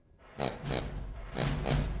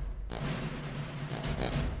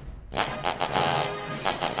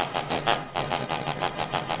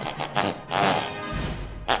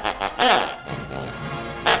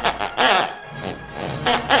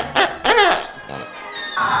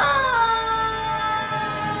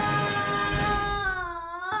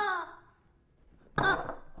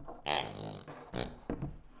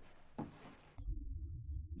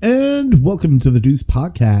And welcome to the Deuce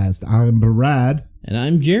Podcast. I'm Brad. And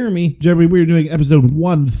I'm Jeremy. Jeremy, we're doing episode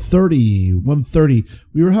 130. 130.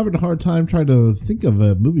 We were having a hard time trying to think of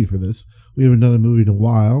a movie for this. We haven't done a movie in a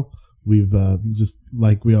while. We've just,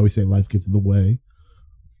 like we always say, life gets in the way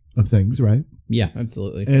of things, right? Yeah,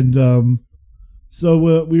 absolutely. And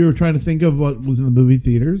so we were trying to think of what was in the movie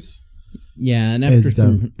theaters. Yeah, and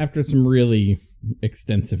after some really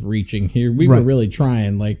extensive reaching here, we right. were really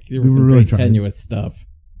trying. Like, there was some really tenuous stuff.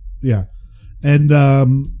 Yeah. And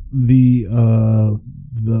the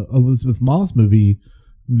Elizabeth Moss movie,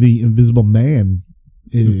 The Invisible Man,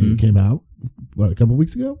 came out, a couple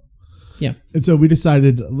weeks ago? Yeah. And so we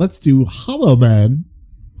decided, let's do Hollow Man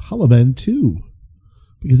 2,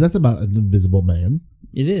 because that's about an invisible man.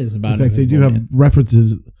 It is about an invisible man. In fact, they do have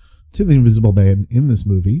references to the Invisible Man in this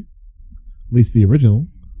movie, at least the original.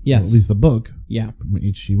 Yes. Or at least the book. Yeah. From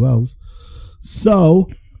H.G. Wells. So,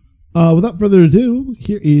 without further ado,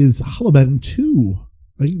 here is Hollow Man 2.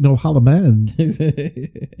 Hollow Man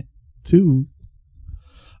 2.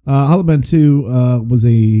 Hollow Man 2 was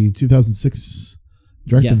a 2006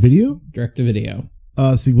 direct-to-video? Direct-to-video.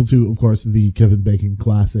 Sequel to, of course, the Kevin Bacon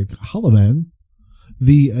classic Hollow Man.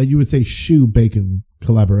 The, you would say, Shoe-Bacon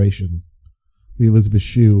collaboration. The Elizabeth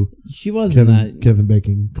Shue. She was in that. Kevin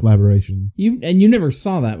Bacon collaboration. You never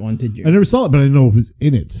saw that one, did you? I never saw it, but I know it was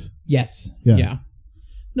in it. Yes. Yeah.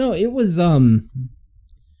 No, it was, so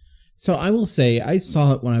I will say, I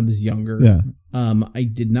saw it when I was younger. Yeah. I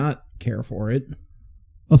did not care for it.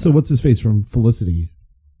 Also, what's his face from Felicity?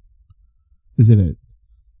 Is in it?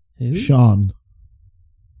 Who? Sean.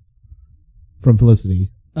 From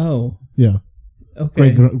Felicity. Oh. Yeah.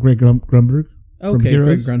 Okay. Greg Grunberg. Okay,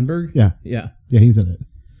 Greg Grunberg. Yeah. Yeah. Yeah, he's in it.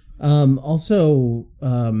 Also,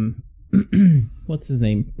 what's his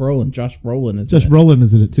name? Josh Brolin is Josh Brolin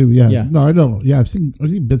is in it too. Yeah. Yeah. No, I know. Yeah, I've seen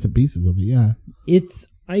bits and pieces of it. Yeah.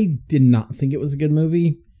 I did not think it was a good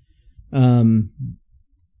movie. I'd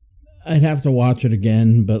have to watch it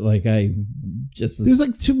again, but like I just was... There's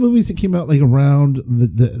like two movies that came out like around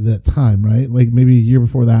that time, right? Like maybe a year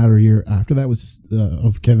before that or a year after that was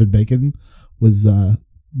of Kevin Bacon was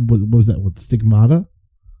what was that? What, Stigmata?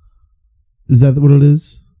 Is that what it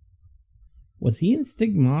is? Was he in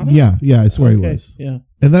Stigmata? Yeah, I swear he was. Yeah.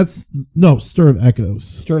 And that's Stir of Echoes.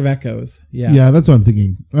 Stir of Echoes. Yeah. Yeah, that's what I'm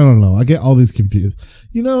thinking. I don't know. I get all these confused.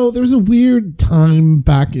 There was a weird time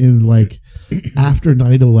back in like after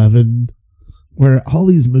 9/11 where all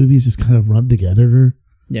these movies just kind of run together.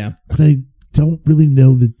 Yeah. And I don't really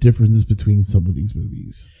know the differences between some of these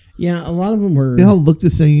movies. Yeah, a lot of them were... They all look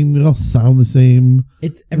the same. They all sound the same.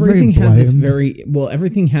 Everything had this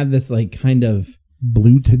everything had this like kind of...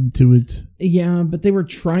 blue tint to it. Yeah, but they were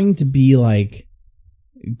trying to be like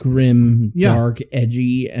grim, dark,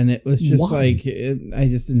 edgy, and it was just I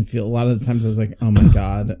just didn't feel... A lot of the times I was like, oh my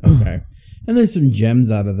God, okay. And there's some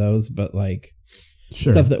gems out of those, but like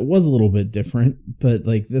stuff that was a little bit different. But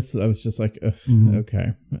like this, I was just like,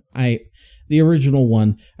 okay. The original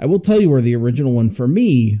one, I will tell you where the original one for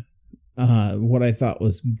me, what I thought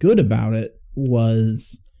was good about it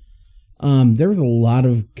was there was a lot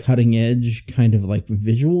of cutting edge kind of like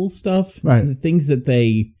visual stuff. Right. The things that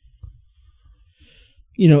they,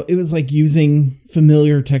 it was like using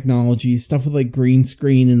familiar technology, stuff with like green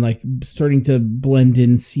screen and like starting to blend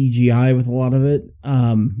in CGI with a lot of it.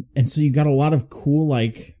 And so you got a lot of cool,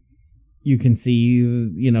 like, you can see,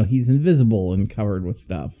 he's invisible and covered with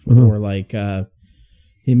stuff, or like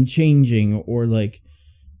him changing, or like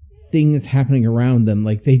things happening around them.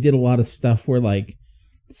 Like they did a lot of stuff where like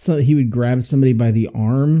he would grab somebody by the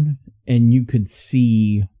arm and you could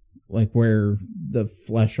see like where the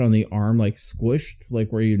flesh on the arm like squished,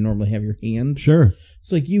 like where you normally have your hand. Sure.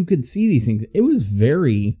 So like you could see these things. It was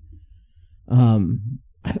very,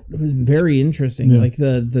 interesting. Yeah. Like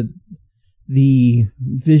the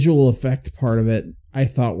visual effect part of it, I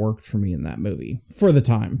thought worked for me in that movie for the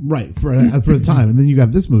time. Right. For the time. And then you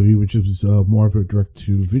got this movie, which was more of a direct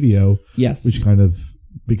to video. Yes. Which kind of,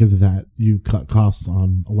 because of that, you cut costs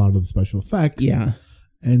on a lot of the special effects. Yeah.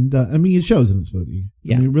 And it shows in this movie.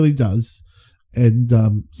 Yeah. It really does. And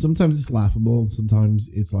sometimes it's laughable, and sometimes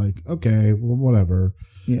it's like, okay, well, whatever.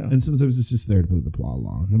 Yeah. And sometimes it's just there to move the plot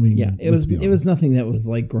along. It was nothing that was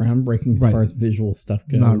like groundbreaking as far as visual stuff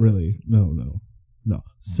goes. Not really. No.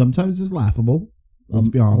 Sometimes it's laughable. Let's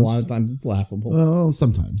be honest. A lot of times it's laughable. Well,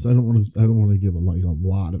 sometimes I don't want to give a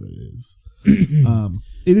lot of it is.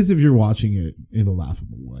 It is if you're watching it in a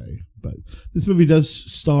laughable way. But this movie does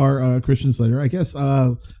star Christian Slater. I guess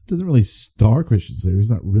doesn't really star Christian Slater. He's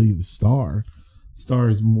not really the star. Star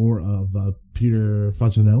is more of Peter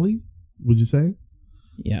Facinelli, would you say?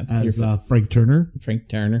 Yeah. as Frank Turner, Frank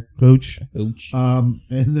Turner. Coach. Coach. And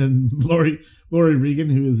then Lori Regan,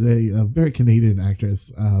 who is a very Canadian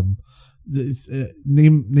actress.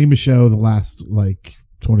 Name a show the last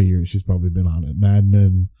 20 years she's probably been on it. Mad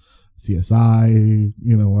Men, CSI,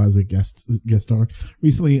 as a guest star.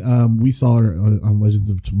 Recently, we saw her on Legends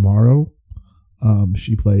of Tomorrow.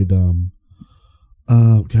 She played it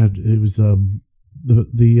was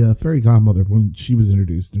the fairy godmother when she was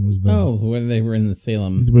introduced, and was when they were in the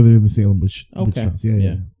Salem. Where they were in the Salem witch trials.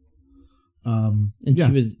 Yeah. And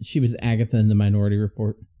she was Agatha in the Minority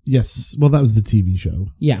Report. Yes. Well, that was the TV show.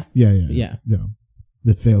 Yeah. Yeah.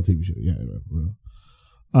 The failed TV show. Yeah.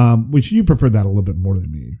 Which you preferred that a little bit more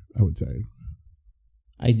than me, I would say.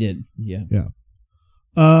 I did. Yeah. Yeah.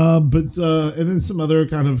 But and then some other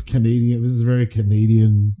kind of Canadian. This is a very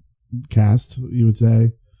Canadian cast, you would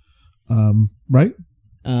say. Right?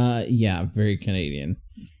 Yeah, very Canadian.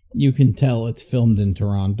 You can tell it's filmed in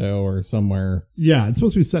Toronto or somewhere. Yeah, it's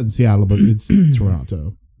supposed to be set in Seattle, but it's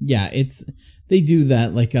Toronto. Yeah, they do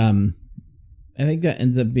that I think that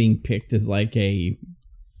ends up being picked as a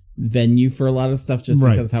venue for a lot of stuff just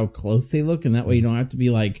because how close they look, and that way you don't have to be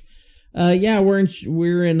we're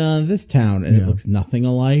in this town and it looks nothing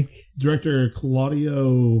alike. Director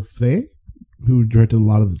Claudio Fay, who directed a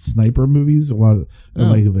lot of the sniper movies, a lot of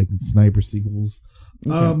like sniper sequels.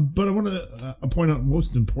 Okay. But I want to point out,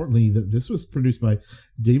 most importantly, that this was produced by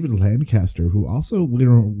David Lancaster, who also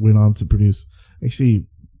later went on to produce actually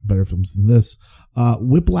better films than this,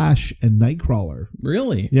 Whiplash and Nightcrawler.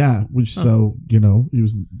 Really? Yeah, which he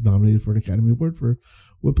was nominated for an Academy Award for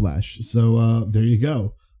Whiplash. So there you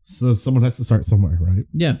go. So someone has to start somewhere, right?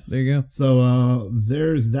 Yeah, there you go. So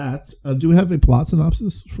there's that. Do we have a plot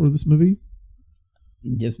synopsis for this movie?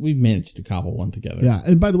 Yes, we've managed to cobble one together. Yeah,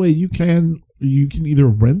 and by the way, you can either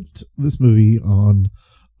rent this movie on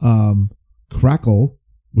Crackle,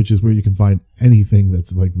 which is where you can find anything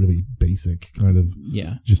that's really basic, kind of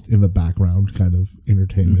just in the background kind of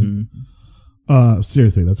entertainment. Mm-hmm.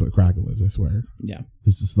 Seriously, that's what Crackle is, I swear. Yeah.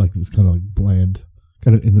 This is this kind of bland,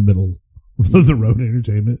 kind of in the middle of the road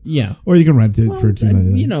entertainment. Yeah. Or you can rent it for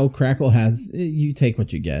 $2.99. Crackle has, you take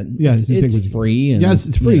what you get. Yeah, it's free. And, yes,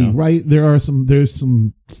 it's free, right? There's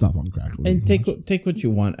some stuff on Crackle. And take what you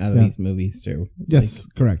want out of these movies too. Yes,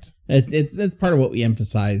 correct. It's part of what we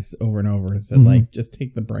emphasize over and over is that just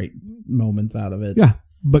take the bright moments out of it. Yeah,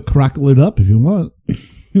 but crackle it up if you want.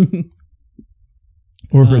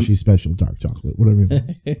 Or Hershey Special Dark Chocolate, whatever you want.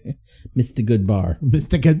 Mr. Good Bar.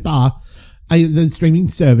 Mr. Good Bar. The streaming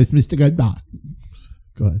service, Mr. Good Bar.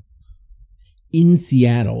 Go ahead. In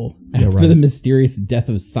Seattle, after the mysterious death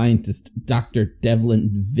of scientist Dr.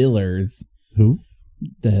 Devlin Villers. Who?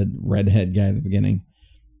 The redhead guy at the beginning.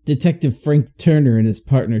 Detective Frank Turner and his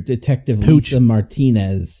partner, Detective Lisa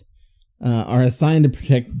Martinez, are assigned to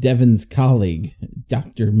protect Devon's colleague,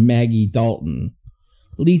 Dr. Maggie Dalton.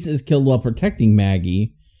 Lisa is killed while protecting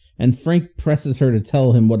Maggie, and Frank presses her to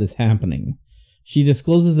tell him what is happening. She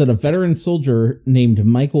discloses that a veteran soldier named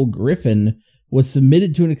Michael Griffin was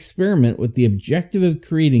submitted to an experiment with the objective of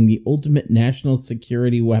creating the ultimate national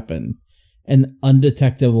security weapon, an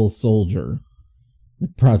undetectable soldier. The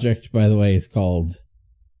project, by the way, is called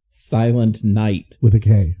Silent Night. With a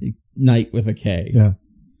K. Night with a K. Yeah.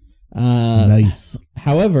 Nice.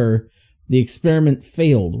 However, the experiment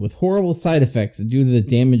failed with horrible side effects due to the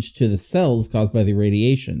damage to the cells caused by the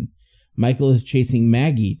radiation. Michael is chasing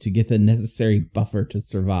Maggie to get the necessary buffer to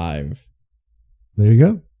survive. There you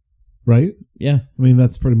go. Right? Yeah. I mean,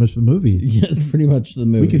 that's pretty much the movie. Yeah, it's pretty much the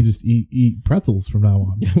movie. We could just eat pretzels from now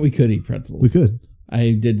on. Yeah, we could eat pretzels. We could.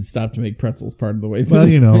 I did stop to make pretzels part of the way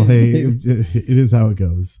through. Well, hey, it is how it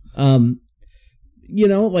goes. I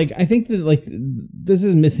think that this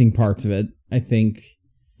is missing parts of it. I think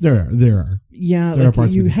there are. Yeah, there are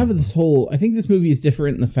parts you have this whole. I think this movie is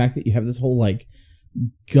different in the fact that you have this whole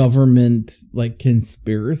government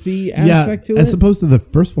conspiracy aspect to it, as opposed to the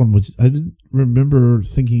first one, which I didn't remember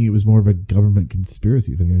thinking it was more of a government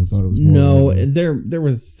conspiracy thing. I thought it was more there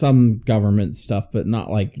was some government stuff, but not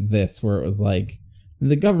like this, where it was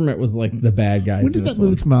the government was the bad guys. When did that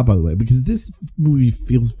movie come out, by the way? Because this movie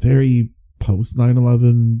feels very post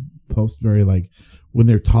 9/11, very when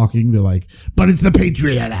they're talking, they're but it's the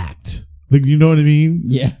Patriot Act. You know what I mean?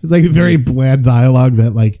 Yeah. It's very bland dialogue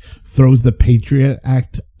that throws the Patriot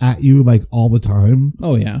Act at you all the time.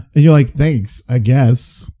 Oh, yeah. And you're thanks, I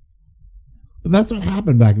guess. But that's what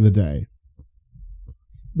happened back in the day.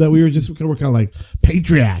 That we were kind of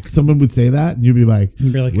Patriot Act. Someone would say that and you'd be like,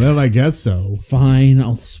 well, I guess so. Fine,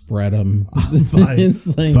 I'll spread them. Fine.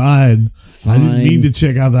 Fine. I didn't mean to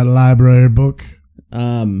check out that library book.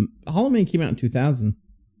 Hollow Man came out in 2000.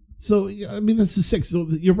 So I mean, this is 6. So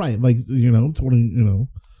you're right. Like 20.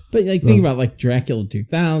 But like think about like Dracula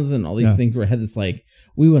 2000, all these things where it had this like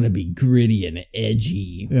we want to be gritty and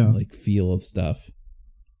edgy, like feel of stuff.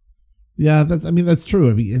 Yeah, that's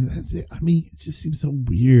true. I mean, it just seems so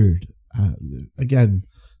weird. Again,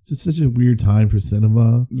 it's just such a weird time for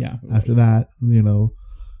cinema. Yeah. After that,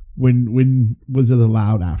 when was it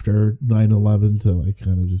allowed after 9/11 to like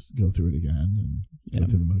kind of just go through it again and go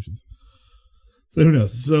through the motions? So who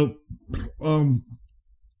knows? So,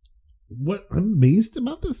 what I'm amazed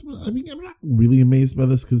about this? I mean, I'm not really amazed by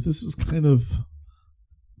this because this was kind of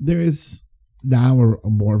there is now a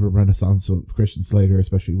more of a renaissance of Christian Slater,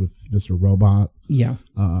 especially with Mr. Robot. Yeah,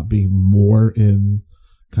 being more in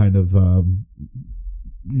kind of the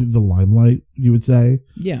limelight, you would say.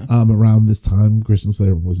 Yeah. Around this time, Christian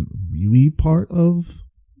Slater wasn't really part of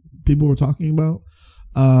people were talking about.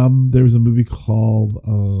 There was a movie called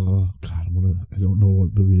I don't know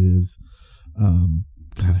what movie it is. I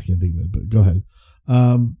can't think of it, but go ahead.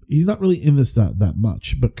 He's not really in this that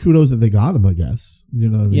much, but kudos that they got him, I guess. You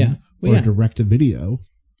know what I mean? Yeah. Well, a direct-to-video.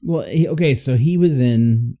 Well, so he was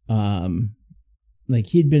in,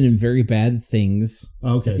 he'd been in Very Bad Things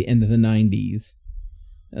at the end of the 90s.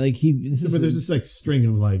 Like but there's this like string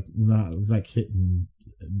of like not like hitting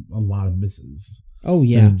a lot of misses. Oh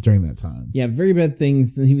yeah, during that time. Yeah, Very Bad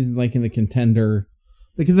Things, and he was like in The Contender.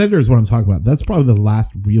 The Contender is what I'm talking about. That's probably the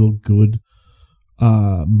last real good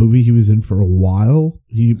movie he was in for a while.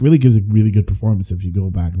 He really gives a really good performance if you go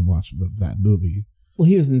back and watch that movie. Well,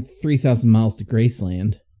 he was in 3,000 Miles to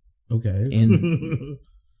Graceland. Okay. And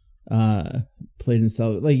played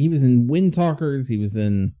himself. Like, he was in Wind Talkers. He was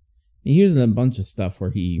in a bunch of stuff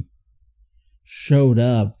where he showed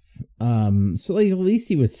up. So, like, at least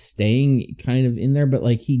he was staying kind of in there, but,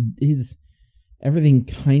 like, his everything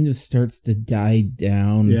kind of starts to die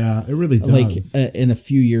down. Yeah, it really does. Like, in a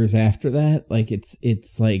few years after that, like,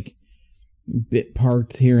 it's like bit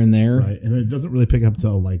parts here and there. Right, and it doesn't really pick up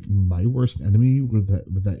till, like, My Worst Enemy with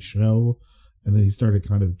that show, and then he started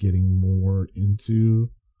kind of getting more into,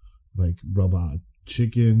 like, Robot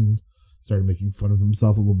Chicken, started making fun of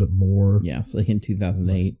himself a little bit more. Yeah, so like in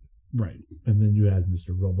 2008. Right, and then you had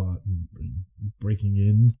Mr. Robot and Breaking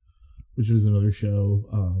In, which was another show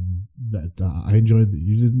that I enjoyed. That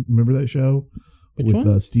you didn't remember that show? Which with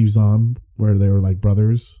one? Steve Zahn, where they were like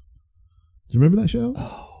brothers. Do you remember that show?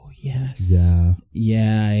 Oh, yes. Yeah.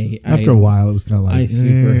 Yeah. After a while, it was kind of like... I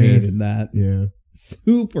super hated that. Yeah.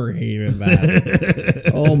 Super hated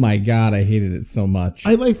that. Oh my God, I hated it so much.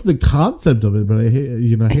 I liked the concept of it, but I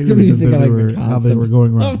hated how they were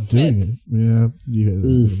going around doing it. Yeah. You hated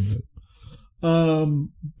it.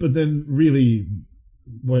 But then really...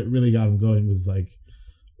 what really got him going was like,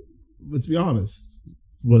 let's be honest,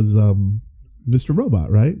 was Mr.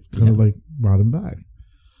 Robot, right? Kind of like brought him back.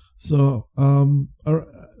 So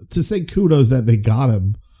to say kudos that they got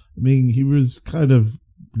him, I mean, he was kind of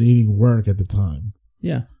needing work at the time.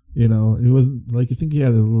 Yeah. He wasn't like, I think he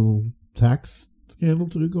had a little tax scandal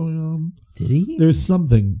too going on. Did he? There's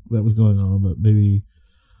something that was going on that maybe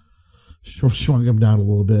shrunk him down a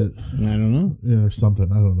little bit. I don't know. Or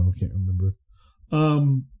something. I don't know. I can't remember.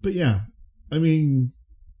 But yeah, I mean,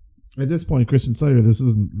 at this point, Christian Slater, this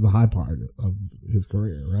isn't the high part of his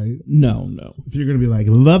career, right? No. If you're going to be like,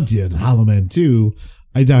 loved you in Hollow Man 2,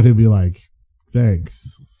 I doubt he'll be like,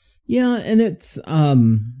 thanks. Yeah, and it's,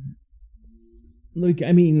 like,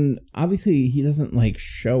 I mean, obviously he doesn't like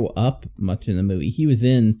show up much in the movie.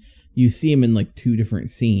 You see him in like 2 different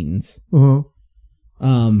scenes. Uh-huh.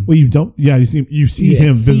 Well, you don't, you see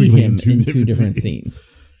him physically in two different scenes.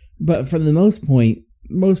 But for the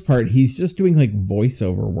most part, he's just doing like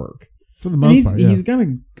voiceover work. For the most part, yeah. He's got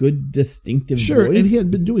a good distinctive voice. And he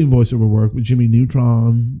had been doing voiceover work with Jimmy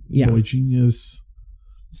Neutron, Boy Genius,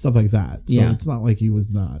 stuff like that. So it's not like he was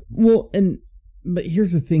not. Well, but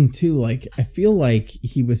here's the thing too. Like, I feel like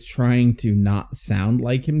he was trying to not sound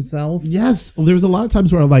like himself. Yes, there was a lot of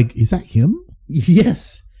times where I'm like, is that him?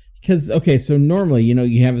 Yes. Because, okay, so normally,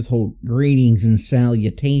 you have his whole greetings and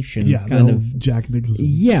salutations kind of... Jack Nicholson.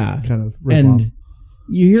 Yeah. Kind of rip off.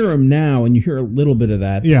 You hear him now, and you hear a little bit of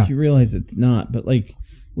that, but you realize it's not. But, like,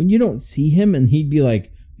 when you don't see him, and he'd be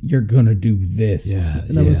like, you're gonna do this. Yeah.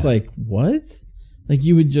 And I was like, what? Like,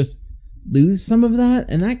 you would just lose some of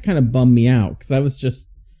that? And that kind of bummed me out, because I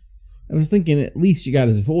was thinking, at least you got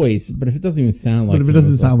his voice, but if it doesn't even sound like him... But if it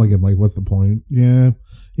doesn't sound like him, like, what's the point? Yeah.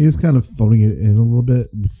 He is kind of phoning it in a little bit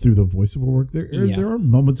through the voiceover work. There are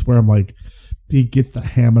moments where I'm like, he gets to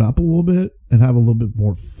ham it up a little bit and have a little bit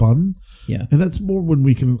more fun. Yeah. And that's more when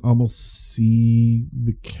we can almost see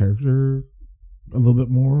the character a little bit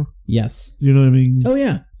more. Yes. You know what I mean? Oh,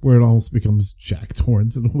 yeah. where it almost becomes Jack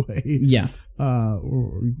Torrance in a way. Yeah.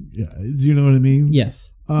 Do you know what I mean?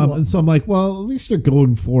 Yes. And so I'm like, well, at least they're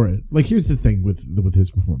going for it. Like, here's the thing with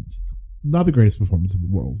his performance. Not the greatest performance in the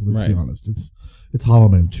world, let's be honest. It's Hollow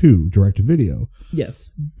Man 2, direct-to-video.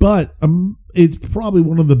 Yes. But it's probably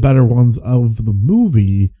one of the better ones of the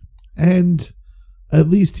movie. And at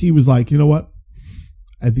least he was like, you know what?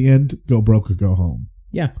 At the end, go broke or go home.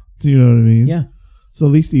 Yeah. Do you know what I mean? Yeah. So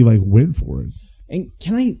at least he like went for it. And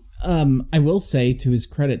can I will say to his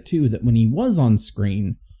credit too, that when he was on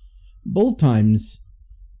screen, both times,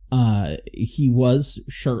 he was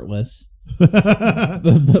shirtless. but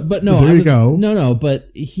no, so there you go. No, but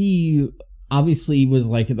he obviously was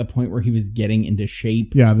like at the point where he was getting into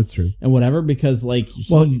shape. Yeah, that's true. And whatever, because like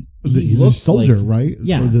he's a soldier, like, right?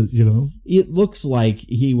 Yeah, so it looks like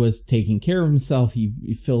he was taking care of himself. He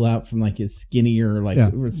filled out from like his skinnier, like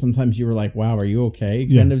sometimes you were like, "Wow, are you okay?"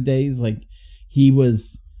 kind of days. Like he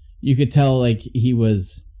was, you could tell like he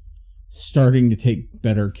was starting to take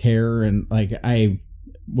better care, and like I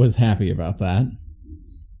was happy about that.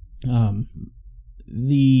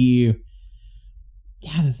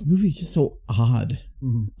 This movie's just so odd.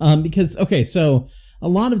 Mm-hmm. Because, okay, so a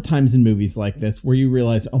lot of times in movies like this where you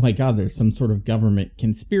realize, oh my God, there's some sort of government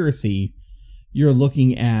conspiracy, you're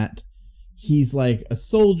looking at, he's like a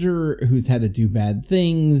soldier who's had to do bad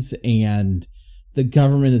things and the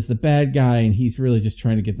government is the bad guy and he's really just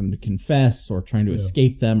trying to get them to confess or trying to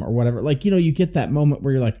escape them or whatever. Like, you get that moment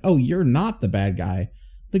where you're like, oh, you're not the bad guy.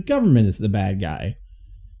 The government is the bad guy.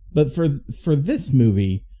 But for this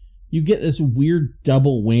movie, you get this weird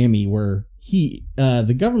double whammy where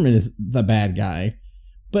the government is the bad guy,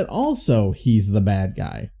 but also he's the bad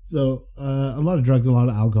guy. So a lot of drugs, a lot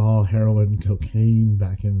of alcohol, heroin, cocaine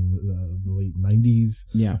back in the late 90s.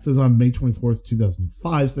 Yeah. It says on May 24th,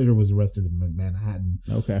 2005, Slater was arrested in Manhattan.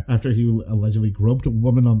 Okay. After he allegedly groped a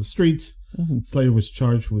woman on the street. Mm-hmm. Slater was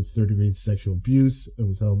charged with third-degree sexual abuse. It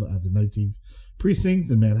was held at the 19th Precinct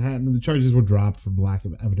in Manhattan, and the charges were dropped from lack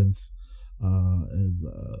of evidence.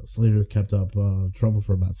 Slater kept up trouble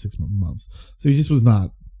for about 6 months. So he just was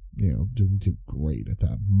not, doing too great at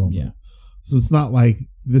that moment. Yeah. So it's not like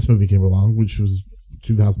this movie came along, which was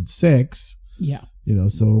 2006. Yeah.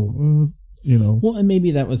 Well, and maybe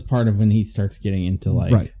that was part of when he starts getting into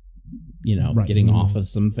like, getting off of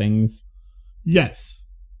some things. Yes.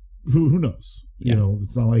 Who knows? Yeah.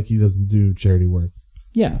 It's not like he doesn't do charity work.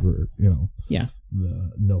 Yeah. For, yeah.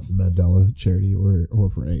 The Nelson Mandela charity or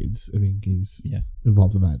for AIDS. I mean, he's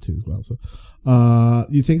involved in that too as well. So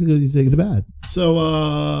you take the good, you take the bad. So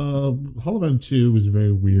Hollow Man 2 was a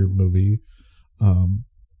very weird movie.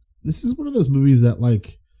 This is one of those movies that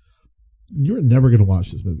like you're never going to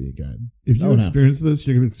watch this movie again. If you experience this,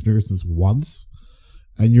 you're going to experience this once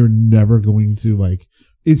and you're never going to like,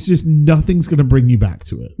 it's just nothing's going to bring you back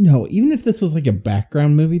to it. No, even if this was like a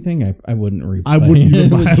background movie thing, I wouldn't replay. I wouldn't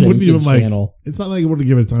even like. It's not like I wouldn't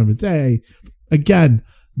give it time of day. Again,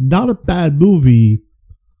 not a bad movie,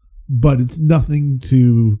 but it's nothing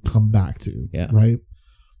to come back to. Yeah. Right.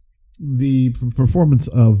 The performance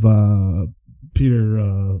of Peter,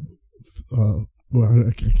 I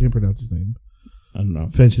can't pronounce his name. I don't know.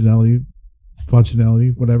 Fontanelli,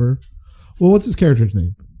 whatever. Well, what's his character's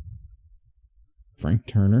name? Frank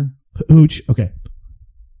Turner. Hooch. Okay.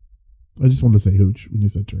 I just wanted to say Hooch when you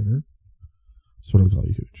said Turner. Just wanted to call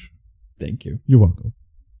you Hooch. Thank you. You're welcome.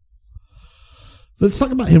 Let's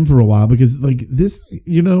talk about him for a while because like this,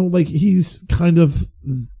 like he's kind of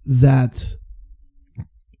that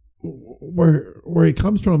where he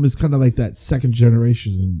comes from is kind of like that second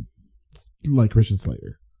generation like Christian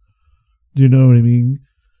Slater. Do you know what I mean?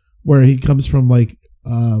 Where he comes from like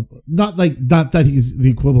not that he's the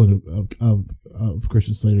equivalent of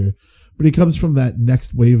Christian Slater, but he comes from that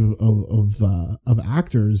next wave of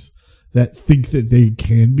actors that think that they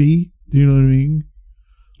can be. Do you know what I mean?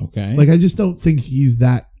 Okay. Like I just don't think he's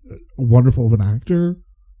that wonderful of an actor.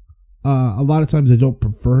 A lot of times I don't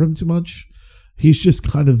prefer him too much. He's just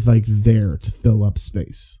kind of like there to fill up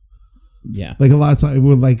space. Yeah. Like a lot of times,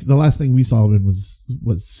 like the last thing we saw him in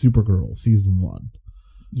was Supergirl season 1.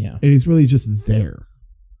 Yeah. And he's really just there.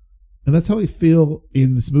 And that's how I feel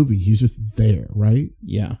in this movie. He's just there, right?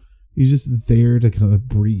 Yeah. He's just there to kind of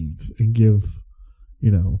breathe and give,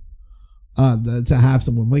 to have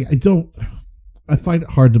someone like, I find it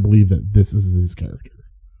hard to believe that this is his character.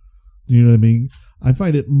 You know what I mean? I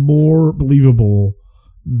find it more believable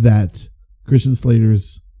that Christian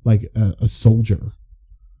Slater's like a soldier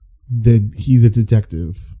than he's a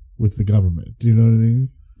detective with the government. Do you know what I mean?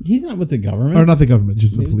 He's not with the government. Or not the government,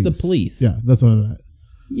 just the police. The police. Yeah, that's what I meant.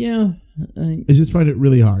 Yeah. I just find it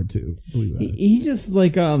really hard to believe that. He just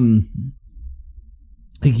like,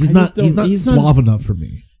 Like he's not suave enough for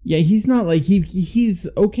me. Yeah, he's not like he's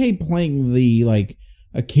okay playing the like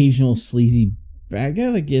occasional sleazy bad guy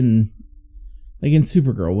like in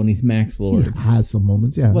Supergirl when he's Max Lord. He has some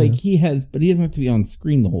moments, yeah. Like he has, but he doesn't have to be on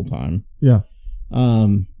screen the whole time. Yeah.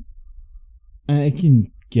 I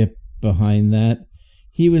can get behind that.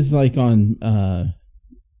 He was like on the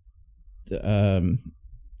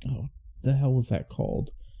hell was that called?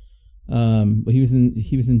 But he was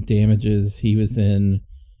in Damages. He was in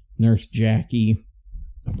Nurse Jackie.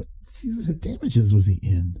 But Season of Damages was he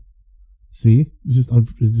in? See, it's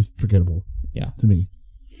just forgettable. Yeah, to me.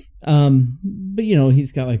 But you know,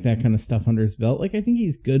 he's got like that kind of stuff under his belt. Like I think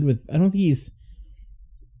he's good with. I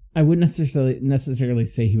wouldn't necessarily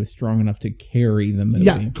say he was strong enough to carry the movie.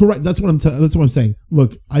 Yeah, correct. That's what I'm saying.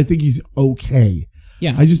 Look, I think he's okay.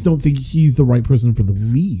 Yeah, I just don't think he's the right person for the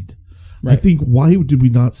lead. Right. I think why did we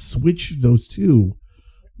not switch those two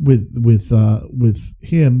with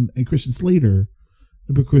him and Christian Slater?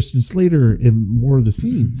 But Christian Slater in more of the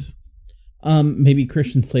scenes. Maybe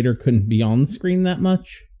Christian Slater couldn't be on the screen that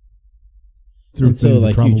much. And so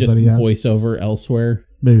like you just voice over elsewhere.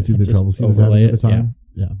 Maybe through the troubles he was having at the time.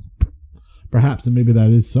 Yeah. Perhaps, and maybe that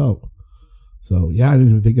is so. So yeah, I didn't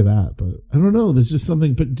even think of that, but I don't know. There's just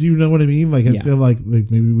something. But do you know what I mean? Like I feel like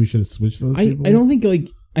maybe we should have switched those people. I don't think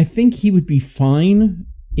I think he would be fine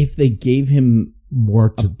if they gave him more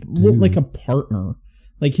to do. Like a partner.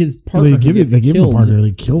 Like his partner, they give him a partner,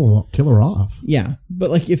 they kill her off. Yeah,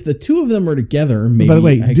 but like if the two of them are together, maybe. By the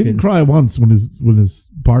way, he didn't cry once when his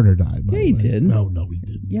partner died. Yeah, he did. No, he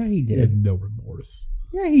didn't. Yeah, he did. He had no remorse.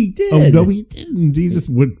 Yeah, he did. Oh no, he didn't. He just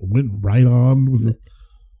went right on with.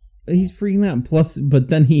 He's freaking out. Plus, but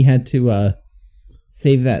then he had to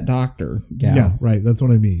save that doctor gal. Yeah, right. That's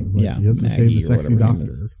what I mean. Like, he has to save the sexy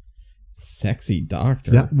doctor. Sexy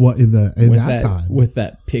doctor. That what in that time with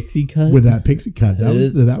that pixie cut. With that pixie cut, that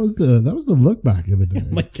was the look back in the day.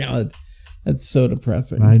 Oh my god, that's so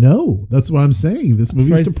depressing. I know. That's what I'm saying. This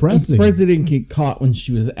movie's depressing. I'm surprised they didn't get caught when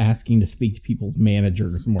she was asking to speak to people's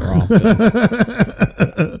managers more often.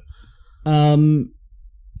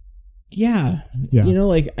 Yeah. You know,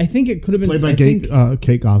 like I think it could have been played by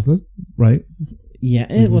Kate Gosselin, right? Yeah,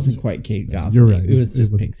 and it wasn't quite Kate Gosselin. You're right. It was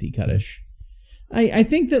just pixie cutish. I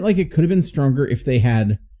think that like it could have been stronger if they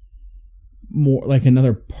had more like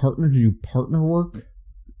another partner to do partner work.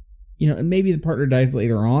 You know, and maybe the partner dies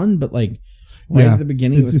later on, but like at the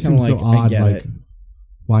beginning it was kind of like so odd, I get it.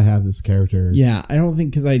 Why have this character? Yeah, I don't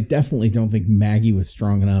think because I definitely don't think Maggie was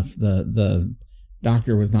strong enough. The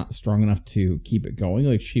doctor was not strong enough to keep it going.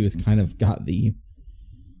 Like she was kind of got the,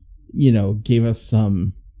 you know, gave us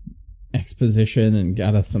some exposition and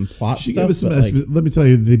got us some plot stuff. Gave us some let me tell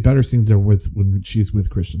you, the better scenes are when she's with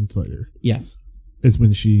Christian Slater. Yes, is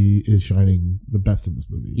when she is shining the best in this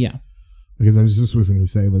movie. Yeah, because I was just going to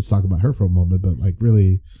say let's talk about her for a moment, but like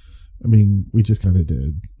really, I mean, we just kind of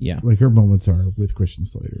did. Yeah, like her moments are with Christian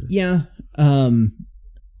Slater. Yeah, and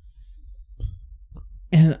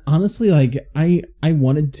honestly, like I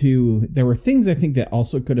wanted to. There were things I think that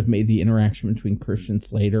also could have made the interaction between Christian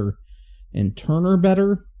Slater and Turner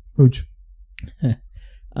better. Hooch. Like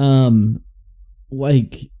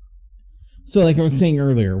I was saying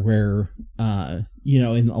earlier, where you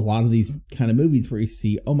know, in a lot of these kind of movies where you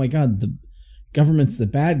see, oh my god, the government's the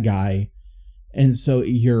bad guy, and so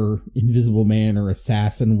your Invisible Man or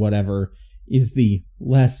assassin, whatever, is the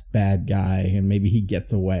less bad guy, and maybe he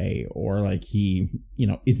gets away, or like he, you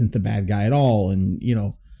know, isn't the bad guy at all, and you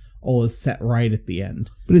know, all is set right at the end.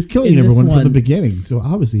 But he's killing everyone from the beginning, so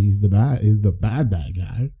obviously he's the bad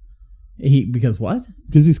guy. Because what?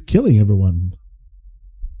 Because he's killing everyone.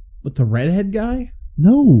 With the redhead guy?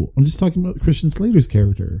 No, I'm just talking about Christian Slater's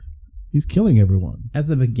character. He's killing everyone at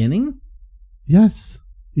the beginning. Yes,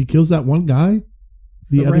 he kills that one guy,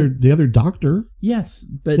 the other doctor. Yes,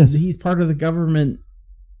 but he's part of the government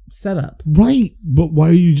setup, right? But why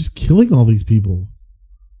are you just killing all these people?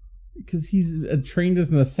 Because he's trained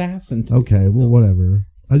as an assassin. Okay, well, whatever.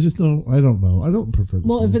 I don't know. I don't prefer this.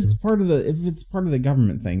 Well, if it's part of the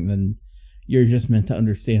government thing, then you're just meant to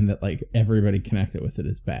understand that like everybody connected with it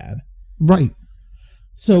is bad. Right.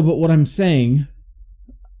 So, but what I'm saying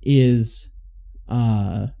is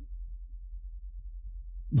like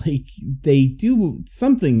they do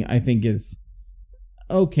something I think is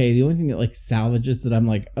okay. The only thing that like salvages that I'm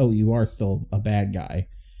like, oh, you are still a bad guy.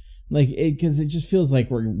 Like because it just feels like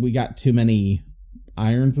we got too many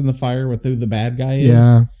irons in the fire with who the bad guy is.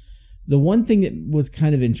 Yeah. The one thing that was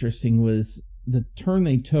kind of interesting was the turn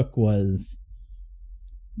they took was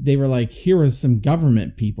they were like, here was some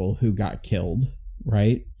government people who got killed,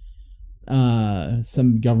 right?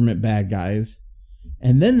 Some government bad guys.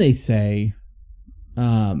 And then they say,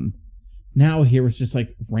 Now here was just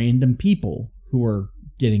like random people who were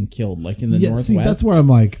getting killed, like in the Northwest. See, that's where I'm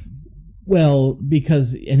like, well,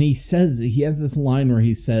 because, and he says, he has this line where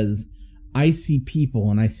he says, I see people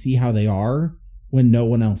and I see how they are when no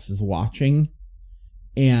one else is watching,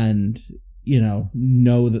 and,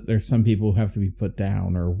 know that there's some people who have to be put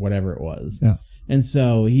down or whatever it was. Yeah. And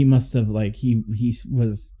so he must have, like, he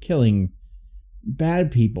was killing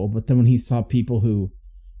bad people, but then when he saw people who,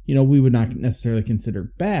 we would not necessarily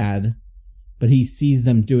consider bad, but he sees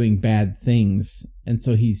them doing bad things, and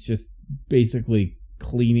so he's just basically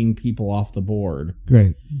cleaning people off the board.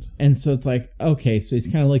 Great. And so it's like, okay, so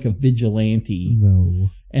he's kind of like a vigilante. No.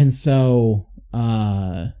 And so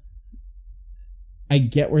I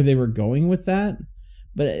get where they were going with that,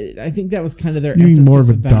 but I think that was kind of their You mean emphasis more of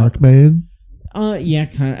a about, dark man? Yeah,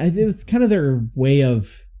 kind of. It was kind of their way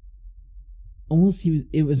of almost,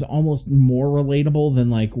 it was almost more relatable than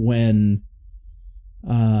like when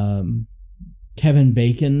Kevin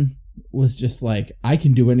Bacon was just like, I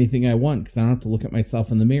can do anything I want because I don't have to look at myself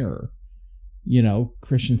in the mirror.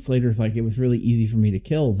 Christian Slater's like, it was really easy for me to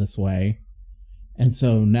kill this way. And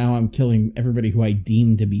so now I'm killing everybody who I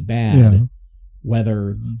deem to be bad. Yeah.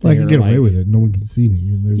 Whether I can get away with it. No one can see me.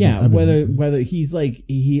 Yeah, whether he's like,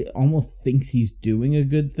 he almost thinks he's doing a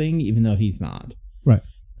good thing, even though he's not. Right.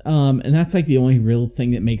 And that's like the only real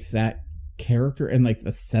thing that makes that character and like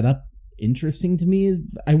the setup interesting to me is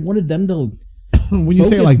I wanted them to when you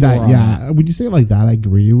say it like that, yeah. When you say it like that, I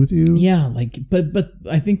agree with you. Yeah, like, but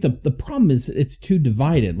I think the problem is it's too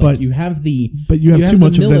divided. Like, you have too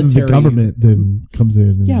much of them. The government then comes in.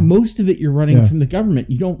 And, yeah, most of it you're running from the government.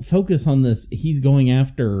 You don't focus on this. He's going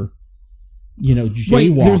after, jaywalkers.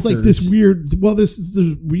 Right, there's like this weird. Well, there's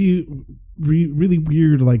the really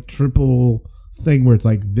weird like triple thing where it's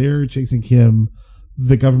like they're chasing him,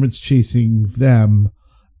 the government's chasing them,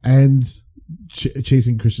 and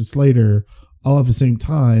chasing Christian Slater all at the same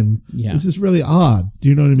time. Yeah. This is really odd. Do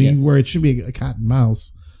you know what I mean? Yes. Where it should be a cat and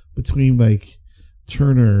mouse between like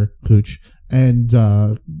Turner Hooch and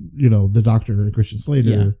the doctor and Christian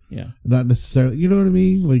Slater. Yeah. Not necessarily, you know what I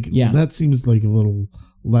mean? Like that seems like a little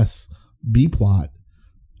less B plot.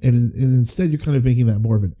 And instead you're kind of making that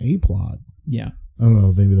more of an A plot. Yeah. I don't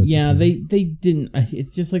know, maybe that's they didn't,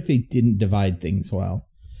 it's just like they didn't divide things well.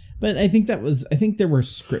 But I think there were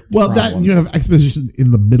script problems. That you have exposition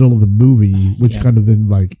in the middle of the movie, which kind of then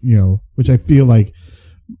like, which I feel like,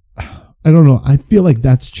 I don't know. I feel like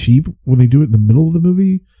that's cheap when they do it in the middle of the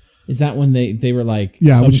movie. Is that when they were like,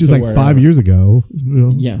 which is like 5 years ago.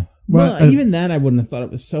 Yeah. Well, even then I wouldn't have thought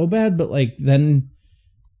it was so bad, but like then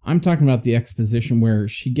I'm talking about the exposition where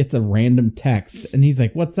she gets a random text and he's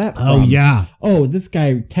like, what's that from? Oh yeah. Oh, this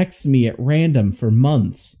guy texts me at random for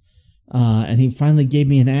months. And he finally gave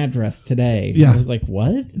me an address today. Yeah. I was like,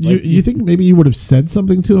 what? Like, you think maybe you would have said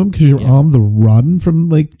something to him because you're on the run from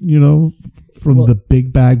the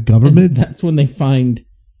big bad government? That's when they find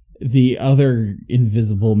the other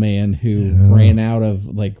invisible man who ran out of,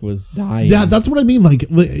 like, was dying. Yeah, that's what I mean. Like,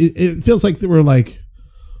 it feels like they were like,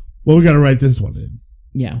 well, we got to write this one in.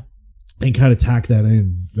 Yeah. And kind of tack that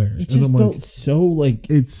in there. It just felt so like...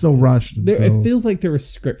 It's so rushed. It feels like there were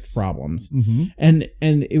script problems. Mm-hmm. And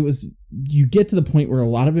it was... You get to the point where a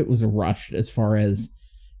lot of it was rushed as far as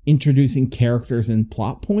introducing characters and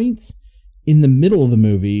plot points in the middle of the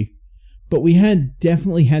movie. But we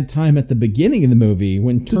definitely had time at the beginning of the movie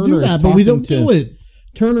when Turner's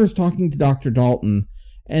talking to Dr. Dalton.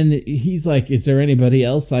 And he's like, is there anybody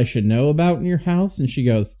else I should know about in your house? And she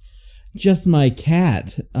goes... Just my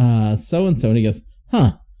cat, so-and-so. And he goes,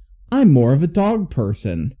 I'm more of a dog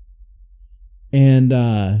person. And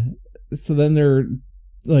so then they're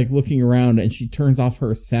like looking around and she turns off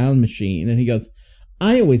her sound machine and he goes,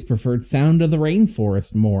 I always preferred Sound of the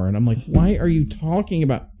Rainforest more. And I'm like, why are you talking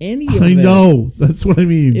about any of this? I know. That's what I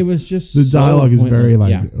mean. It was just the dialogue is very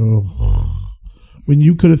like, when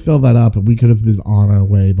you could have filled that up and we could have been on our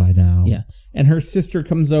way by now. Yeah. And her sister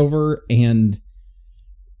comes over and...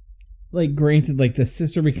 Like, granted, like the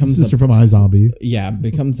sister becomes from iZombie. Yeah,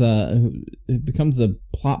 becomes a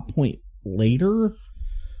plot point later.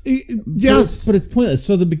 Yes, but it's pointless.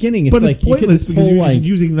 So the beginning, it's but like it's pointless because you're like,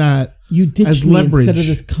 using that you ditched as me leverage instead of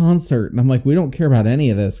this concert, and I'm like, we don't care about any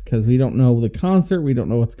of this because we don't know the concert, we don't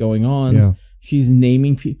know what's going on. Yeah. She's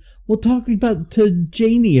naming people. We'll talk to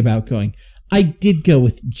Janie about going. I did go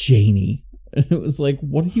with Janie, and it was like,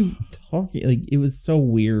 what are you talking? Like, it was so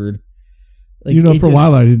weird. Like, for a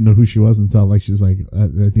while I didn't know who she was until like she was like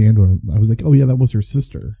at the end when I was like, oh yeah, that was her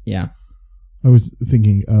sister. Yeah. I was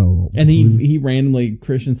thinking, oh. And he randomly,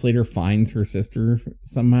 Christian Slater finds her sister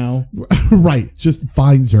somehow. Right. Just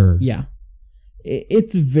finds her. Yeah.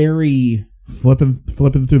 It's very...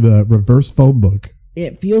 flipping through the reverse phone book.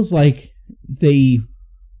 It feels like they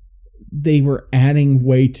were adding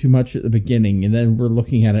way too much at the beginning, and then we're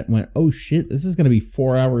looking at it and went, oh shit, this is going to be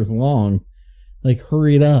 4 hours long. Like,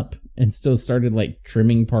 hurry it up. And still started like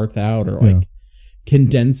trimming parts out or like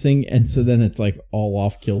condensing. And so then it's like all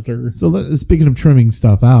off kilter. So speaking of trimming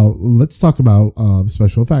stuff out, let's talk about the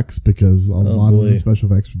special effects, because a lot of the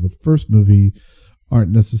special effects from the first movie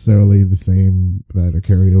aren't necessarily the same that are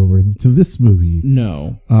carried over into this movie.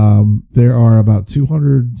 No. There are about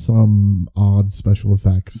 200 some odd special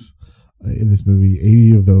effects in this movie.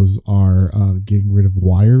 80 of those are getting rid of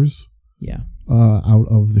wires out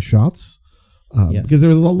of the shots. Because there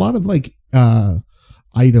was a lot of like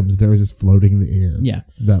items that were just floating in the air. Yeah.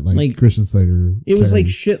 That like Christian Slater It was like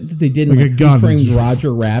shit that they did in like like a gun. Who Framed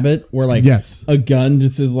Roger Rabbit, where like a gun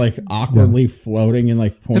just is like awkwardly floating and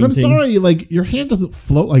like pointing. And I'm sorry, like your hand doesn't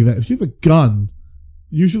float like that. If you have a gun,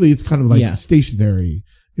 usually it's kind of like stationary.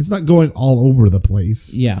 It's not going all over the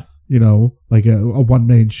place. Yeah. You know, like a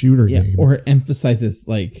one-man shooter game. Or it emphasizes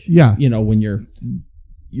like, you know, when you're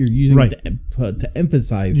using it to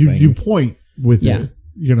emphasize things. You point with it,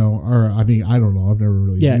 you know, or I mean, I don't know. I've never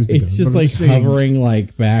really used it. It's just like hovering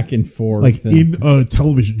like back and forth. Like in a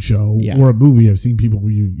television show or a movie, I've seen people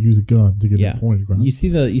use a gun to get their point across. You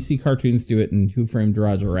see cartoons do it in Who Framed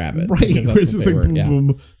Roger Rabbit. Right. It's just like boom,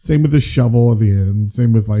 boom. Same with the shovel at the end.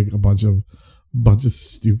 Same with like a bunch of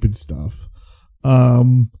stupid stuff.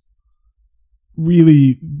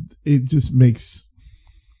 Really, it just makes...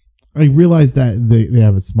 I realize that they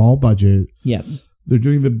have a small budget. Yes. They're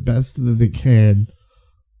doing the best that they can.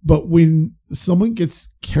 But when someone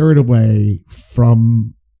gets carried away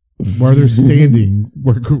from where they're standing,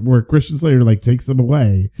 where Christian Slater like takes them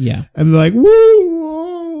away, and they're like,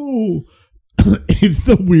 whoa, it's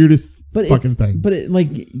the weirdest fucking thing. But it,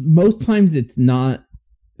 like most times, it's not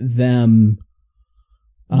them.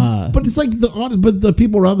 But it's like but the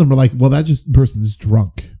people around them are like, well, that just person's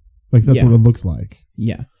drunk. Like that's what it looks like.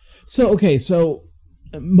 Yeah. So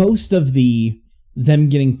most of them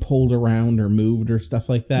getting pulled around or moved or stuff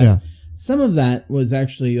like that. Yeah. Some of that was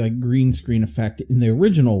actually like green screen effect in the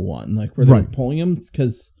original one, like where they were pulling them,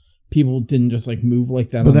 because people didn't just like move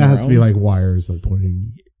like that. But that has to be like wires, like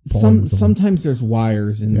pulling. Sometimes there's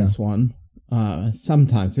wires in this one.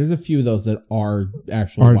 Sometimes there's a few of those that are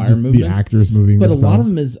actual wire movements. The actors moving, but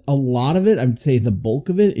themselves. A lot of it. I would say the bulk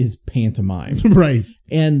of it is pantomime, right?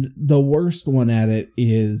 And the worst one at it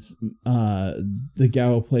is the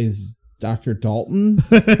gal who plays Dr. Dalton,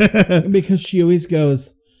 because she always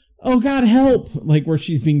goes, "Oh God, help!" Like where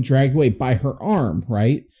she's being dragged away by her arm,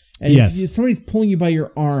 right? And if somebody's pulling you by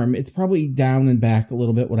your arm, it's probably down and back a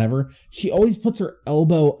little bit, whatever. She always puts her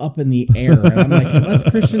elbow up in the air. And I'm like, unless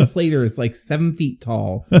Christian Slater is like 7 feet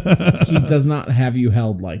tall, he does not have you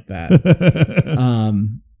held like that.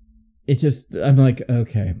 It just, I'm like,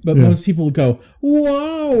 okay. But most people go,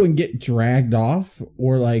 whoa, and get dragged off,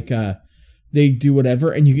 or like they do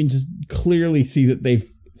whatever. And you can just clearly see that they've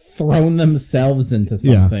thrown themselves into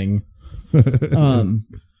something.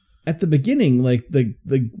 At the beginning, like the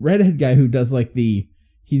redhead guy who does like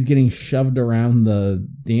he's getting shoved around the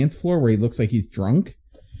dance floor where he looks like he's drunk.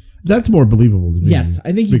 That's more believable to me. Yes,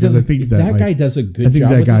 I think he does. I think that guy does a good job. I think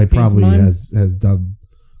that guy probably has done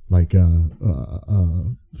like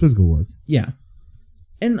physical work. Yeah,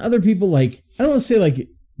 and other people, like, I don't want to say like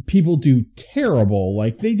people do terrible.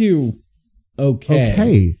 Like they do okay.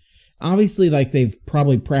 Okay. Obviously, like they've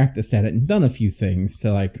probably practiced at it and done a few things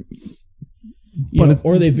to like.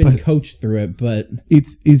 Or they've been coached through it, but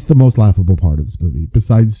it's the most laughable part of this movie.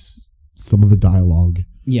 Besides some of the dialogue,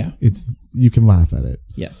 you can laugh at it.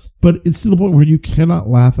 Yes, but it's to the point where you cannot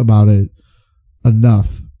laugh about it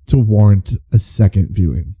enough to warrant a second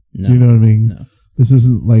viewing. No, you know what I mean? No, this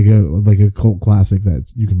isn't like a cult classic that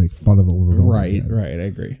you can make fun of over and over. Right, right. I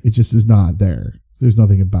agree. It just is not there. There's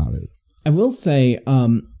nothing about it. I will say,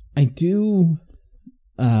 I do.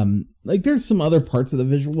 Like there's some other parts of the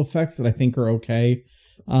visual effects that I think are okay.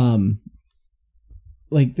 Like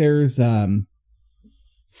there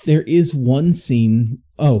is one scene.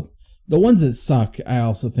 Oh, the ones that suck, I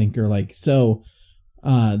also think are like, so,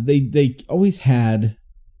 they always had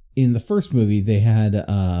in the first movie, they had,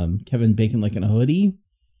 Kevin Bacon like in a hoodie,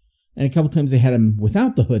 and a couple times they had him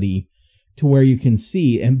without the hoodie to where you can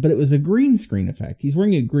see, but it was a green screen effect. He's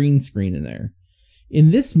wearing a green screen in there. In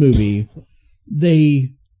this movie,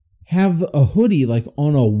 they have a hoodie like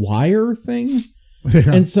on a wire thing,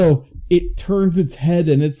 and so it turns its head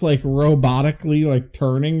and it's like robotically like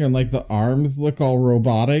turning, and like the arms look all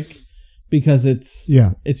robotic because it's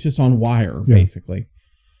just on wire basically.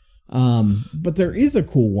 But there is a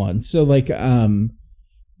cool one. So like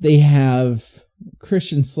they have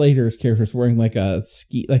Christian Slater's characters wearing like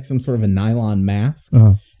some sort of a nylon mask.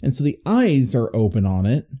 And so the eyes are open on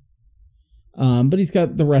it. But he's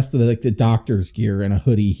got the rest of the doctor's gear and a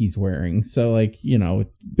hoodie he's wearing. So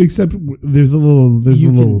except there's a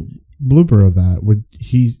little blooper of that when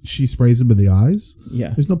she sprays him in the eyes. Yeah.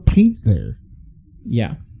 There's no paint there.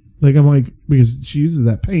 Yeah. I'm like, because she uses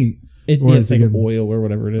that paint. It's like oil or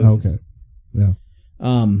whatever it is. Oh, okay. Yeah.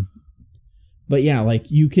 But yeah,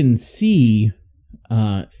 you can see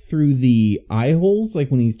through the eye holes,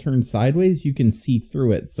 when he's turned sideways, you can see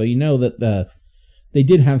through it. So that they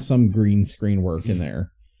did have some green screen work in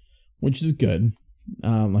there, which is good.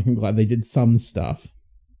 I'm glad they did some stuff.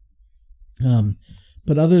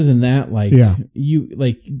 But other than that,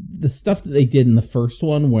 the stuff that they did in the first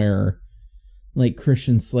one where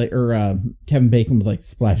Christian Slater or Kevin Bacon would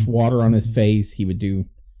splash water on his face, he would do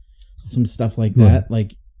some stuff like that.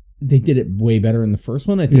 Right. They did it way better in the first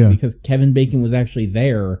one, I think, because Kevin Bacon was actually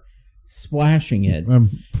there splashing it.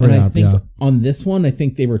 I think on this one, I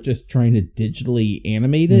think they were just trying to digitally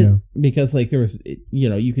animate it because there was,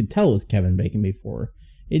 you could tell it was Kevin Bacon before.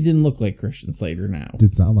 It didn't look like Christian Slater now.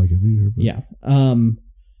 Did sound like it either. But. Yeah.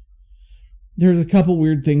 There's a couple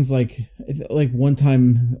weird things one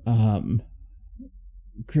time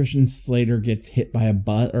Christian Slater gets hit by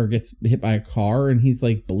gets hit by a car and he's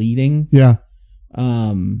bleeding. Yeah.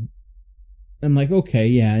 I'm like, okay,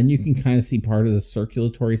 yeah, and you can kind of see part of the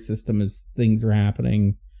circulatory system as things are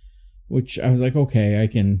happening, which I was like, okay,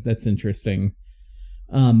 that's interesting.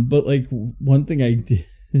 But one thing I did,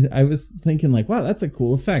 I was thinking wow, that's a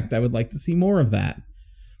cool effect. I would like to see more of that.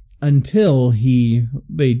 Until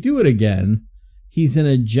they do it again. He's in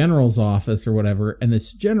a general's office or whatever, and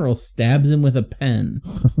this general stabs him with a pen.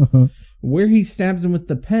 Where he stabs him with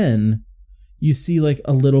the pen, you see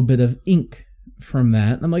a little bit of ink from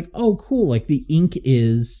that. And I'm like, oh, cool. The ink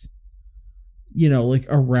is,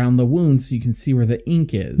 around the wound so you can see where the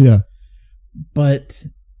ink is. Yeah. But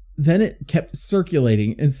then it kept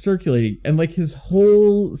circulating and circulating. And his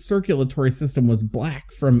whole circulatory system was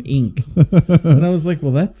black from ink. And I was like,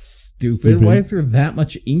 well, that's stupid. Why is there that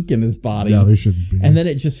much ink in his body? No, there shouldn't be. And then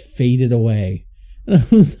it just faded away. And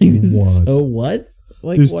I was like, so what?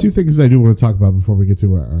 There's two things I do want to talk about before we get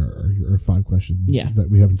to our 5 questions that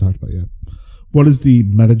we haven't talked about yet. What is the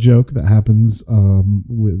meta joke that happens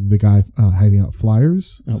with the guy hiding out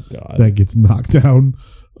flyers? Oh, God. That gets knocked down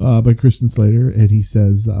by Christian Slater, and he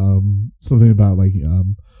says something about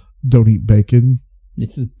don't eat bacon.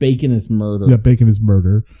 This is bacon is murder. Yeah, bacon is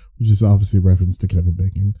murder, which is obviously a reference to Kevin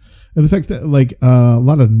Bacon. And the fact that a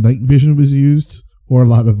lot of night vision was used, or a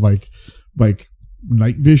lot of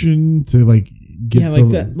night vision to get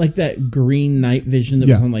that green night vision that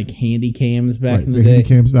was on handy cams back in the day. Handy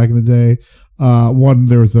cams back in the day.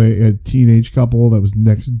 There was a teenage couple that was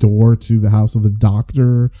next door to the house of the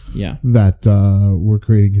doctor. Yeah. That were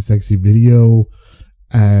creating a sexy video,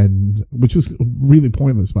 and which was really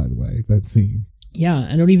pointless, by the way, that scene. Yeah,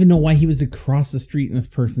 I don't even know why he was across the street in this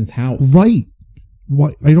person's house. Right.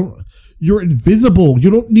 Why? You're invisible. You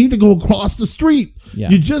don't need to go across the street. Yeah.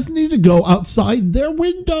 You just need to go outside their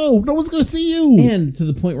window. No one's going to see you. And to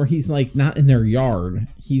the point where he's not in their yard.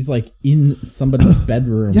 He's in somebody's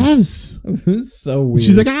bedroom. Yes. It was so weird.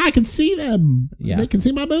 She's like, I can see them. Yeah. They can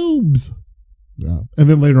see my boobs. Yeah. And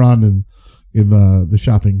then later on in the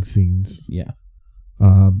shopping scenes. Yeah.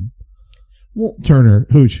 Turner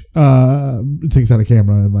Hooch takes out a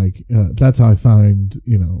camera and that's how I find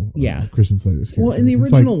Christian Slater's character. Well, in the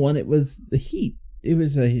original one, it was the heat. It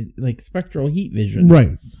was a spectral heat vision,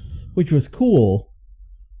 right? Which was cool.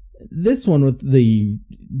 This one with the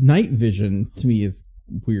night vision to me is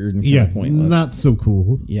weird and kind of pointless. Not so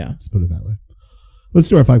cool. Yeah, let's put it that way. Let's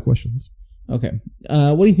do our 5 questions. Okay,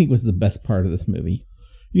 what do you think was the best part of this movie?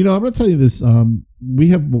 I'm going to tell you this. We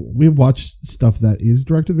have watched stuff that is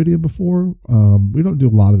direct-to-video before. We don't do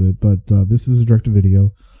a lot of it, but this is a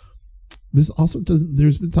direct-to-video. This also doesn't.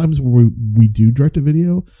 There's been times where we do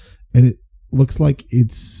direct-to-video, and it looks like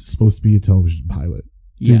it's supposed to be a television pilot.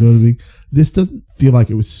 You know what I mean? This doesn't feel like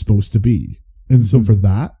it was supposed to be, and so for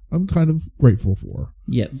that, I'm kind of grateful for.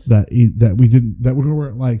 Yes, that we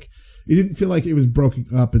weren't it didn't feel like it was broken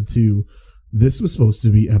up into. This was supposed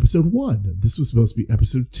to be episode 1. This was supposed to be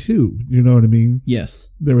episode 2. You know what I mean? Yes.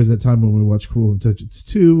 There was that time when we watched Cruel Intentions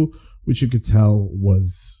 2, which you could tell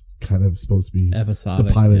was kind of supposed to be episodic,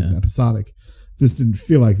 the pilot and episodic. This didn't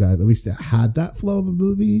feel like that. At least it had that flow of a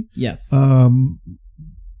movie. Yes. Not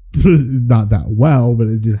that well, but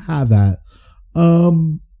it did have that.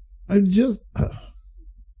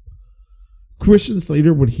 Christian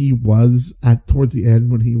Slater, when he was towards the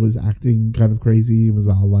end, when he was acting kind of crazy, it was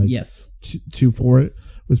all yes, too for it.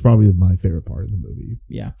 was probably my favorite part of the movie.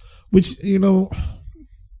 Yeah. Which,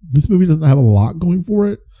 this movie doesn't have a lot going for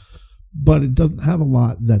it, but it doesn't have a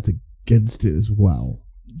lot that's against it as well.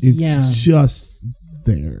 It's just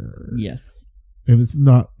there. Yes. And it's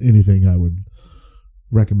not anything I would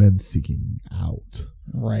recommend seeking out.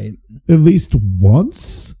 Right. At least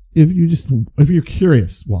once. If you're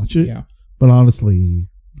curious, watch it. Yeah. But honestly,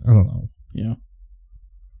 I don't know. Yeah.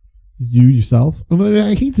 You yourself? I mean,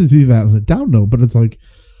 I hate to see that on a down note, but it's like,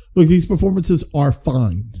 look, these performances are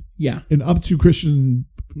fine. Yeah. And up to Christian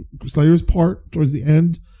Slater's part towards the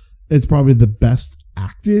end, it's probably the best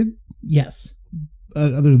acted. Yes.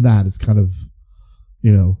 Other than that, it's kind of,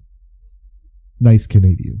 nice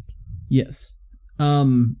Canadian. Yes.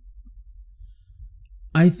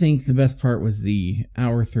 I think the best part was the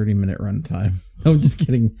hour 30-minute runtime. I'm just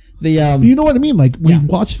kidding. You know what I mean? Like, we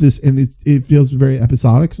watch this and it feels very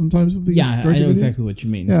episodic sometimes with these. Yeah, I know exactly what you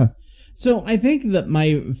mean. Yeah. So I think that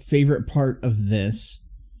my favorite part of this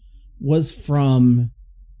was from,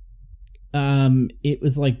 it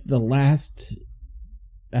was like the last,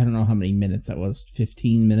 I don't know how many minutes that was,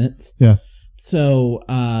 15 minutes. Yeah. So,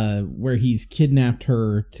 where he's kidnapped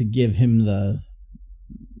her to give him the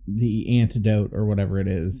antidote or whatever it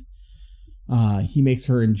is. He makes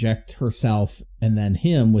her inject herself and then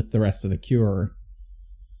him with the rest of the cure.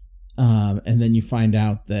 And then you find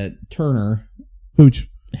out that Turner Hooch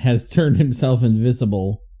has turned himself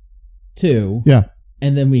invisible too. Yeah.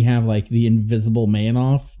 And then we have like the invisible man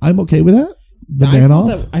off. I'm okay with that.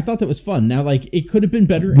 I thought that was fun. Now, like, it could have been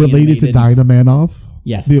better related to Dinah Manoff.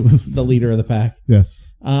 Yes. The leader of the pack. Yes.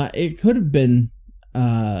 It could have been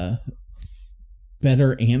better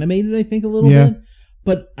animated, I think, a little bit.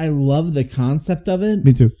 But I love the concept of it.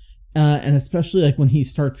 Me too. And especially like when he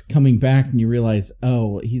starts coming back and you realize,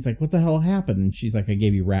 he's like, what the hell happened? And she's like, I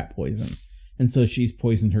gave you rat poison. And so she's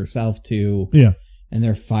poisoned herself too. Yeah. And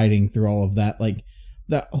they're fighting through all of that. Like,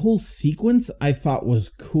 that whole sequence I thought was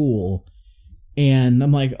cool. And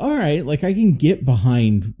I'm like, all right, like, I can get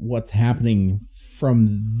behind what's happening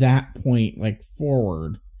from that point, like,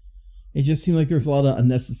 forward. It just seemed like there's a lot of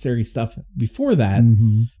unnecessary stuff before that.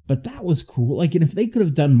 Mm-hmm. But that was cool. Like, and if they could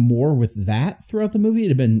have done more with that throughout the movie,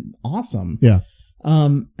 it'd have been awesome. Yeah.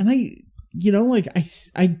 And I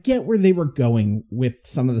get where they were going with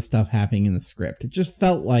some of the stuff happening in the script. It just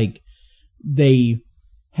felt like they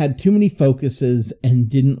had too many focuses and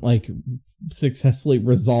didn't like successfully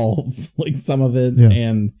resolve like some of it. Yeah.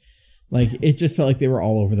 And like, it just felt like they were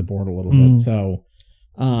all over the board a little bit. So,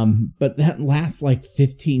 but that last like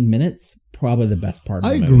 15 minutes, probably the best part of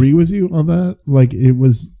the movie. I agree with you on that. Like,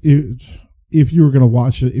 if you were going to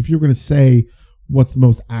watch it, if you're going to say what's the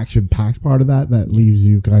most action packed part of that leaves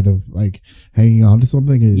you kind of like hanging on to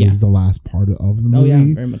something, it is the last part of the movie. Oh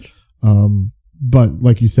yeah, very much. But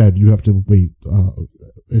like you said, you have to wait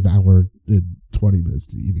an hour and 20 minutes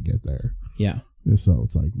to even get there. Yeah. So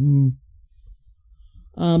it's like,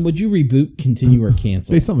 would you reboot, continue, or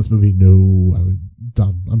cancel? Based on this movie, no.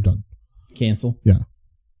 I'm done. Cancel? Yeah.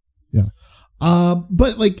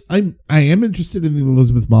 But like, I am interested in the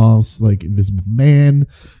Elizabeth Moss, like, Invisible Man.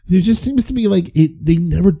 It just seems to be like they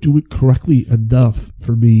never do it correctly enough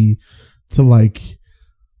for me to like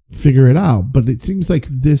figure it out. But it seems like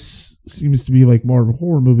this seems to be like more of a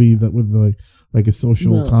horror movie that with like a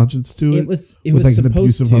social conscience to it. It was like an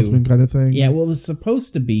abusive husband kind of thing. Yeah, well, it was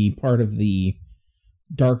supposed to be part of the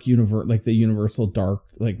dark universe, like the Universal dark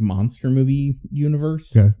like monster movie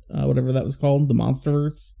universe. Okay. Whatever that was called, the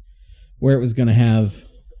Monsterverse, where it was going to have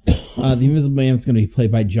the Invisible Man's going to be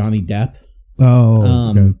played by Johnny Depp. Oh,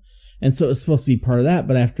 okay. And so it was supposed to be part of that,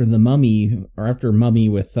 but after Mummy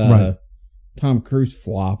with Tom Cruise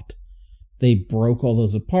flopped, they broke all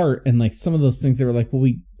those apart, and like some of those things they were like, well,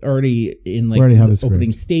 we already in like the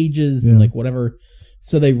opening stages and like whatever.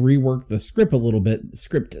 So they reworked the script a little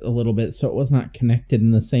bit, so it was not connected in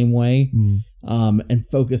the same way, and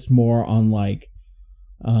focused more on like,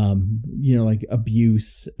 like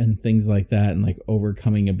abuse and things like that, and like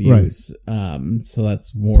overcoming abuse. Right. So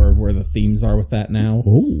that's more of where the themes are with that now.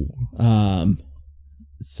 Oh.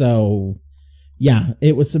 So yeah,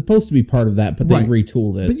 it was supposed to be part of that, but they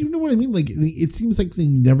retooled it. But you know what I mean? Like, it seems like they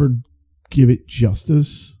never give it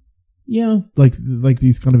justice. Yeah. Like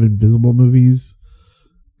these kind of invisible movies.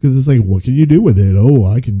 Because it's like, what can you do with it? Oh,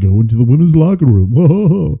 I can go into the women's locker room.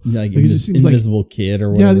 Whoa. Like it just seems Invisible Kid or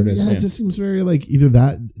whatever it is. Yeah, it just seems very like either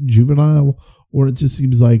that juvenile, or it just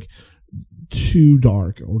seems like too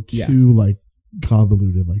dark or too like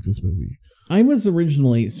convoluted, like this movie. I was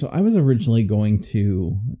originally going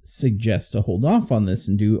to suggest to hold off on this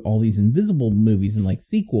and do all these invisible movies and like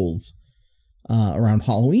sequels around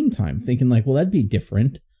Halloween time, thinking like, well, that'd be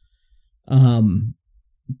different.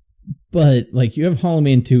 But like you have Hollow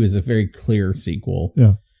Man 2 is a very clear sequel.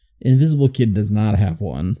 Yeah. Invisible Kid does not have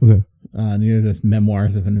one. Okay. Neither does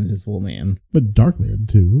Memoirs of an Invisible Man. But Darkman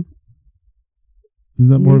too. Isn't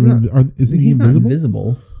that more isn't he He's invisible? not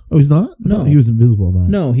invisible. Oh, he's not? I thought he was invisible in that.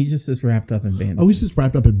 No, he just is wrapped up in bandages. Oh, he's just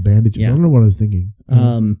wrapped up in bandages. Yeah. I don't know what I was thinking.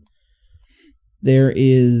 There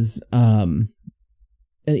is and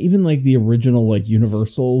even like the original like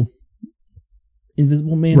Universal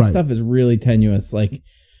Invisible Man stuff is really tenuous. Like,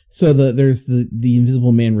 so there's the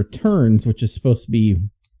Invisible Man Returns, which is supposed to be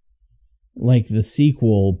like the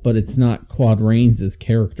sequel, but it's not Claude Rains'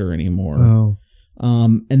 character anymore. Oh.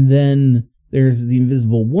 And then there's the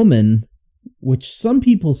Invisible Woman, which some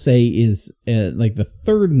people say is like the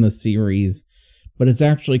third in the series, but it's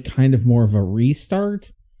actually kind of more of a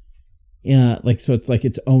restart. Yeah, like so it's like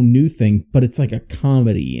its own new thing, but it's like a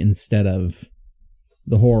comedy instead of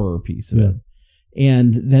the horror piece of it.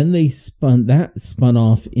 And then they spun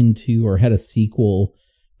off into, or had a sequel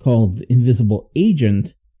called Invisible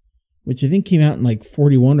Agent, which I think came out in like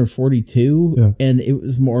 41 or 42. Yeah. And it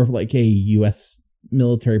was more of like a U.S.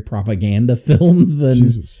 military propaganda film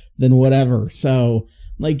than whatever. So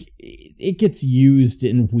like it gets used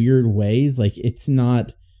in weird ways. Like it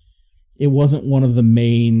wasn't one of the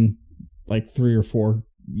main like 3 or 4,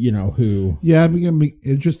 who. Yeah, I'm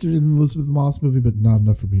interested in the Elizabeth Moss movie, but not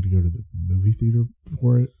enough for me to go to the movie theater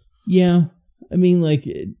for it. Yeah. I mean, like,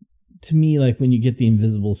 to me, like, when you get the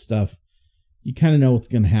invisible stuff, you kind of know what's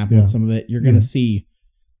going to happen with some of it. You're going to see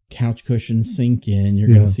couch cushions sink in. You're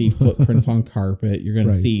going to see footprints on carpet. You're going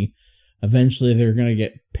to see, eventually, they're going to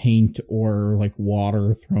get paint or, like,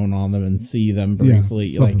 water thrown on them and see them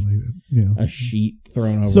briefly. Like that. Yeah. A sheet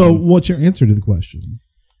thrown over So, them. what's your answer to the question?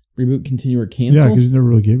 Reboot, continue, or cancel? Yeah, because you never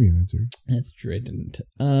really gave me an answer. That's true, I didn't.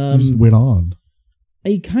 You just went on.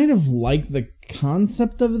 I kind of like the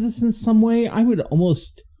concept of this in some way. I would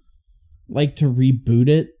almost like to reboot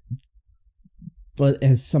it, but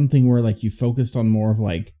as something where like you focused on more of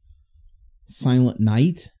like Silent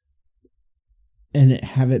Night, and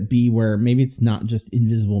have it be where maybe it's not just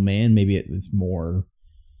Invisible Man, maybe it was more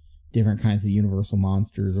different kinds of Universal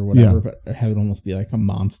monsters or whatever, but have it almost be like a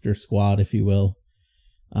monster squad, if you will.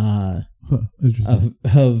 But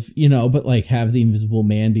like have the Invisible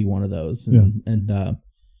Man be one of those, and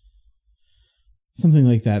something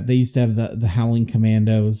like that. They used to have the Howling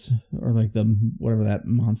Commandos, or like the whatever that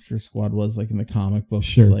monster squad was, like in the comic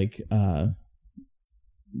books, like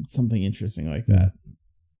something interesting like that.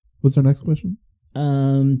 What's our next question?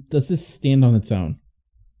 Does this stand on its own?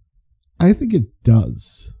 I think it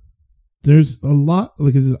does. There's a lot,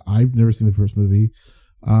 like I've never seen the first movie.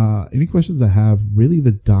 Any questions I have, really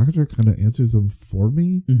the doctor kind of answers them for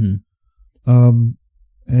me. Mm-hmm.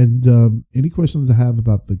 And any questions I have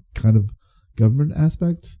about the kind of government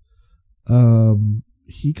aspect,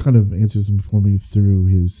 he kind of answers them for me through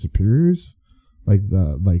his superiors, like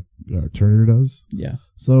Turner does. Yeah.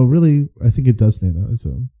 So really, I think it does stand on its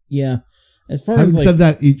own. Yeah. As far Having as said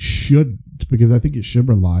that, it should, because I think it should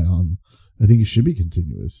rely on. I think it should be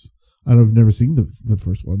continuous. I've never seen the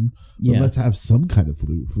first one, but let's have some kind of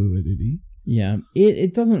fluidity. Yeah,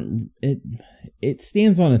 it doesn't. It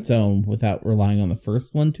stands on its own without relying on the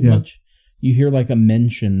first one too much. You hear like a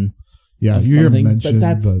mention. Yeah, if you hear mention,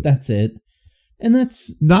 but that's it, and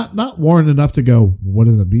that's not warrant enough to go, what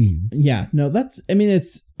does it mean? Yeah, no, I mean,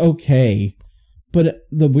 it's okay, but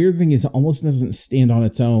the weird thing is, it almost doesn't stand on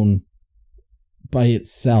its own by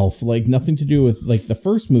itself, like nothing to do with like the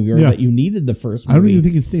first movie, or that you needed the first movie. I don't even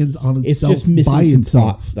think it stands on itself. It's just missing by some itself.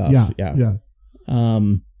 plot stuff. Yeah.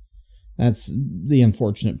 That's the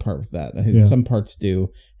unfortunate part with that. I think some parts do,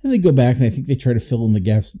 and they go back and I think they try to fill in the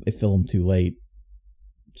gaps, but they fill them too late.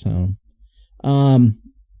 So,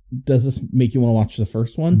 does this make you want to watch the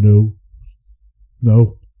first one?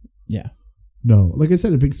 No. Yeah. No. Like I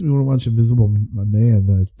said, it makes me want to watch Invisible Man,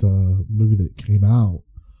 that movie that came out,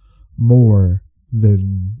 more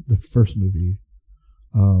than the first movie.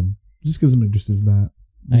 Just because I'm interested in that.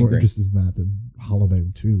 More interested in that than Hollow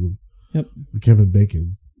Man 2. Yep. With Kevin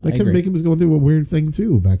Bacon. Kevin Bacon was going through a weird thing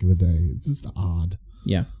too back in the day. It's just odd.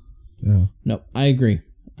 Yeah. Yeah. No, I agree.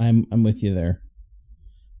 I'm with you there.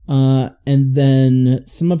 And then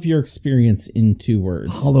sum up your experience in 2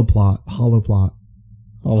 words. Hollow plot. Because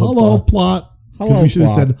we should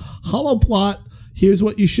have said hollow plot. Here's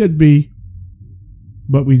what you should be,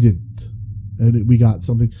 but we didn't. And we got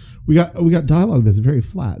something. We got dialogue that's very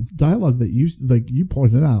flat. Dialogue that you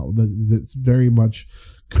pointed out that's very much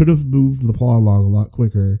could have moved the plot along a lot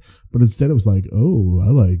quicker, but instead it was like, oh,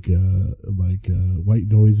 I like white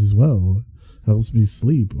noise as well. Helps me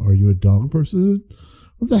sleep. Are you a dog person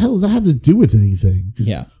What the hell does that have to do with anything?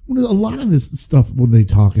 Yeah. A lot of this stuff when they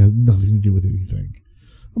talk has nothing to do with anything.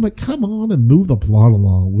 I'm like, come on and move the plot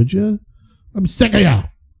along, would you? I'm sick of ya.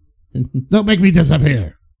 Don't make me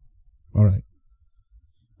disappear. All right.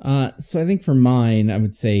 So I think for mine, I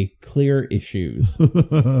would say clear issues.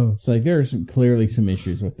 So like there are clearly some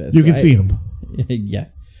issues with this. You can see them.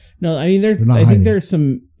 Yes. No, I mean I hiding. think there's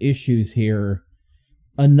some issues here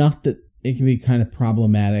enough that it can be kind of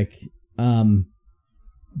problematic.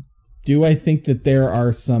 Do I think that there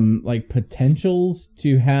are some like potentials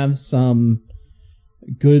to have some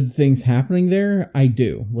good things happening there? I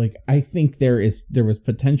do. Like I think there was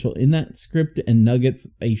potential in that script and nuggets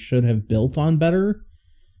they should have built on better.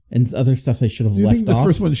 And other stuff they should have left off. Do you think the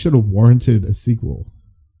first one should have warranted a sequel?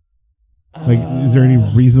 Like, is there any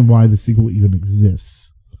reason why the sequel even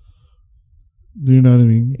exists? Do you know what I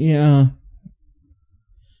mean? Yeah.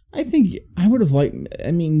 I think I would have liked...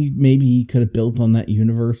 I mean, maybe he could have built on that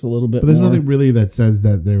universe a little bit more. But there's nothing really that says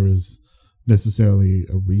that there was necessarily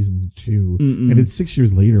a reason to. And it's 6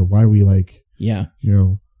 years later. Why are we like... Yeah. You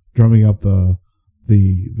know, drumming up the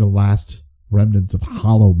last remnants of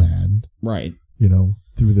Hollow Man. Right. You know,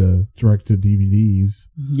 through the direct-to-DVDs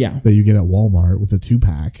that you get at Walmart with a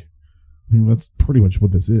 2-pack. I mean, that's pretty much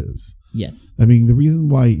what this is. Yes. I mean, the reason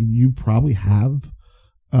why you probably have,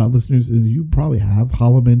 listeners, is you probably have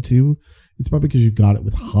Hollow Man 2, it's probably because you got it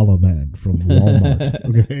with Hollow Man from Walmart,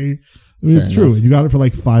 okay? I mean, it's true. And you got it for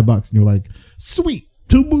like $5, and you're like, sweet,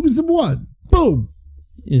 2 movies in one. Boom!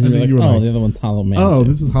 And then you're like, the other one's Hollow Man 2.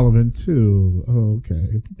 This is Hollow Man 2. Oh,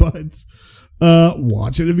 okay. But...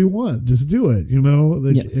 watch it if you want. Just do it. You know,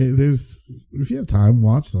 like, yes. If you have time,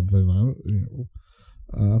 watch something.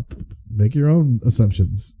 Make your own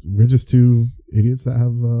assumptions. We're just two idiots that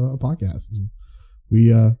have a podcast.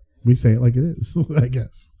 We say it like it is, I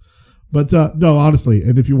guess. But no, honestly,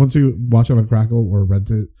 and if you want to watch it on Crackle or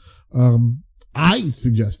rent it, I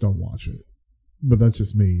suggest don't watch it. But that's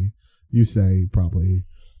just me. You say probably.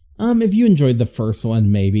 If you enjoyed the first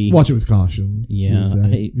one, maybe watch it with caution. Yeah,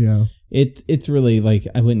 yeah. It's really like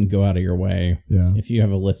I wouldn't go out of your way. Yeah. If you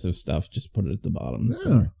have a list of stuff, just put it at the bottom. Yeah.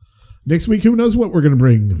 So. Next week, who knows what we're gonna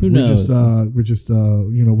bring? Who knows? We're just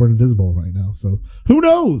we're invisible right now, so who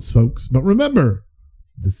knows, folks? But remember,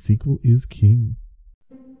 the sequel is king.